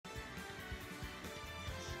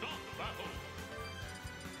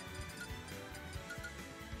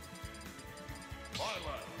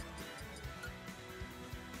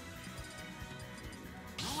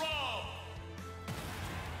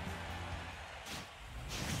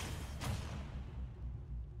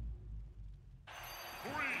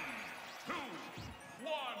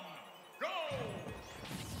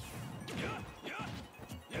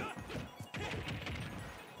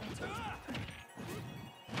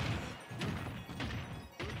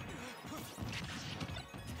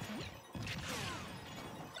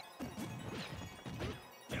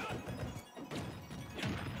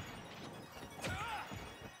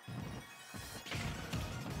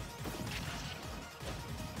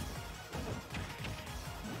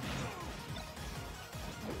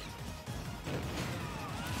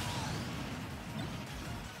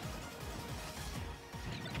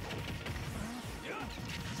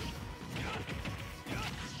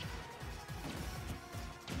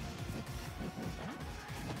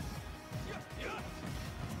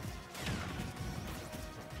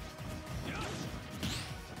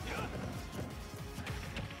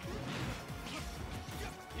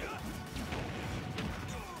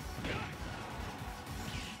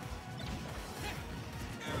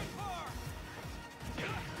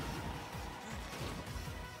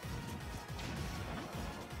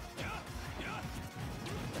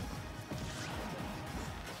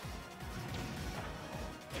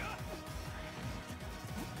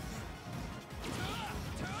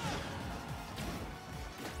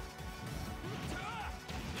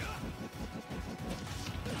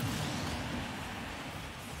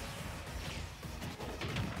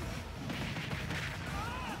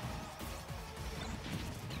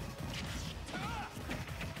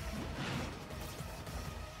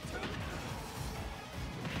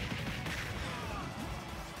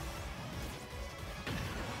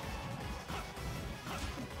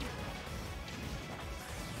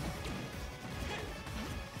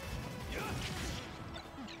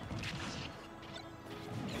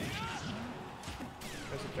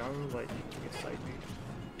Gyro like a side beat.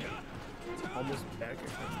 Almost back,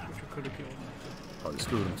 which could have killed. Oh, he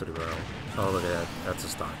screwed him to the ground. Oh, look at that. That's a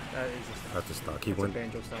stock. That is a stock. That's a stock.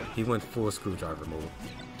 He went full screwdriver mode.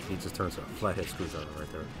 He just turns to a flathead screwdriver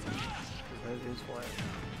right there. That is flat.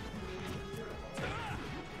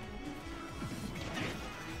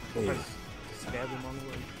 Oh. Stab him on the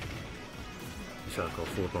way. He tried to go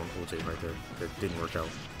full blown BlueJay right there. That didn't work out.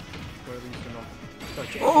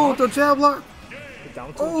 Oh, the jab block!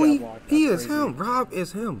 Oh, he is him. Rob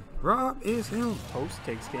is him. Rob is him. Post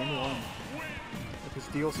takes game 1. With his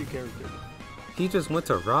DLC character. He just went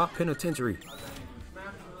to Rob Penitentiary.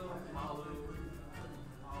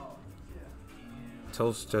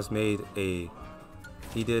 Toast just made a.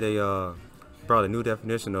 He did a brought a new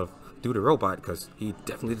definition of do the robot because he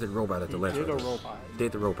definitely did the robot at the left. Did a robot.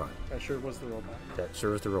 Did the robot. That sure was the robot. That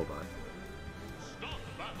sure is the robot.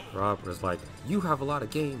 Rob was like, you have a lot of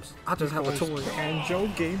games. I just have a toy. Banjo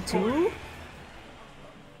game 2?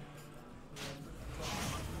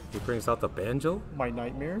 He brings out the banjo? My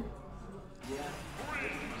nightmare?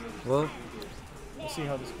 Well, we'll see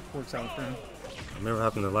how this works out for him. I remember what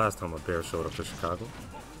happened the last time a bear showed up to Chicago.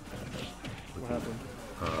 What happened?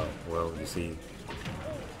 Well, you see,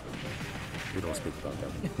 we don't speak about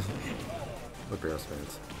that. We're Bears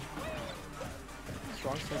fans.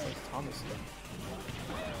 Strong stuff like Thomas.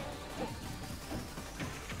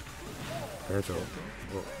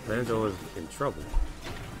 Banjo is in trouble.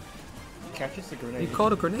 Catches the grenade. He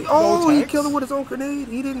caught a grenade. Oh, he killed him with his own grenade.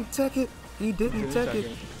 He didn't tech it. He didn't tech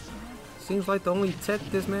it. Seems like the only tech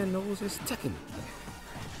this man knows is teching.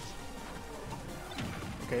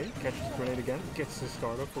 Okay, catches the grenade again. Gets his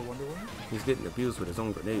startup for Wonder Woman. He's getting abused with his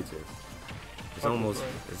own grenades here. It's almost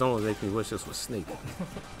making me wish this was Snake.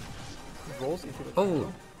 Rolls into the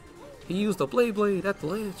oh, he used a blade at the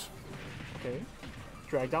ledge. Okay,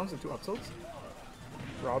 drag downs into up tilts.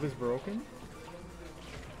 Rob is broken.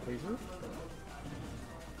 Laser.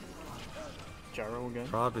 Gyro again.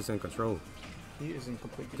 Rob is in control. He is in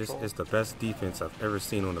complete control. This is the best defense I've ever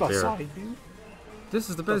seen on the Bear. Side view? This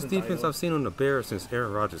is the best defense I've seen on the Bear since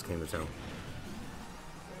Aaron Rodgers came to town.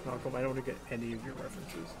 Malcolm, I don't want to get any of your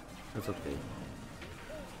references. That's okay.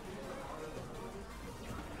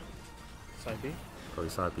 Side B? Oh,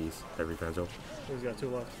 he's side B's. Every banjo. Oh, he's got 2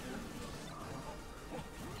 left.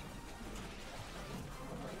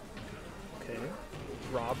 Okay.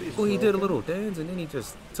 Rob is he did a little dance and then he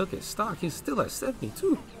just took his stock. He's still at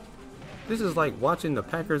 72. This is like watching the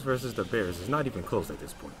Packers versus the Bears. It's not even close at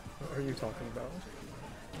this point. What are you talking about?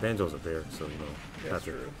 Banjo's a Bear, so you know. That's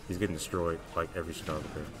true. He's getting destroyed like every Chicago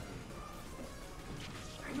Bear.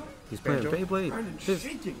 He's playing Beyblade.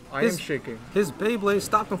 I am shaking. His Beyblade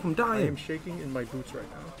stopped him from dying. I am shaking in my boots right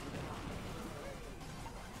now.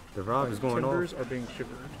 The Rob is going off. Timbers are being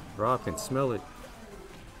shivered. Rob can smell it.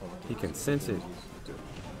 He can sense it.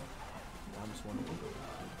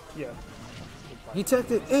 Yeah. He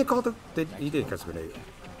teched it and called the. He did catch a grenade.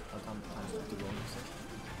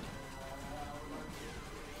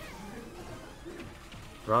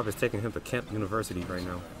 Rob is taking him to Kemp University right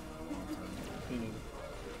now.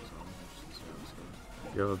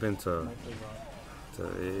 You ever been to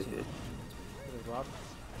Rob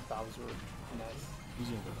Bowser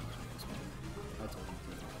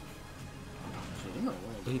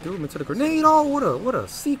he threw him into the grenade. Oh, what a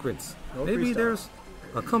sequence. No Maybe freestyle. there's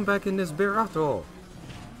a comeback in this Bear after all.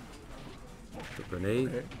 The grenade.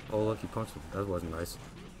 Okay. Oh, look, he punched him. That wasn't nice.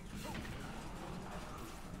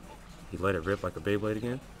 He let it rip like a Beyblade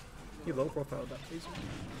again. He low profiled that face.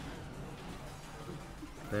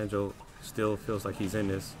 Banjo still feels like he's in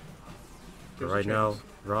this. But right now,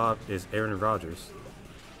 Rob is Aaron Rodgers.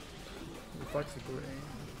 Reflects the grenade.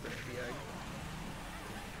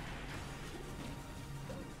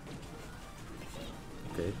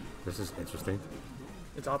 Okay, this is interesting.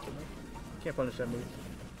 It's optimal. Can't punish that move.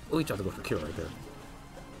 Oh, he tried to go for kill right there.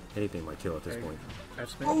 Anything might kill at this point.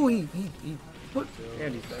 F-smash. Oh, he what?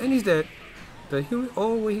 And he's dead. And he's dead. The human.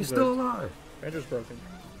 Oh, wait, he's still alive. Banjo's broken.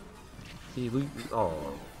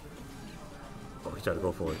 Oh, he tried to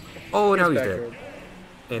go for it. Oh, now he's dead.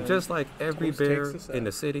 And just like every bear in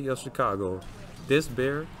the city of Chicago, this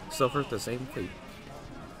bear suffered the same fate.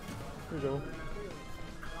 Here we go.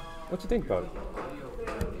 What you think about it?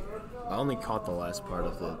 I only caught the last part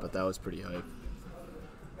of it, but that was pretty hype.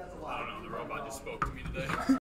 I don't know, the robot just spoke to me today.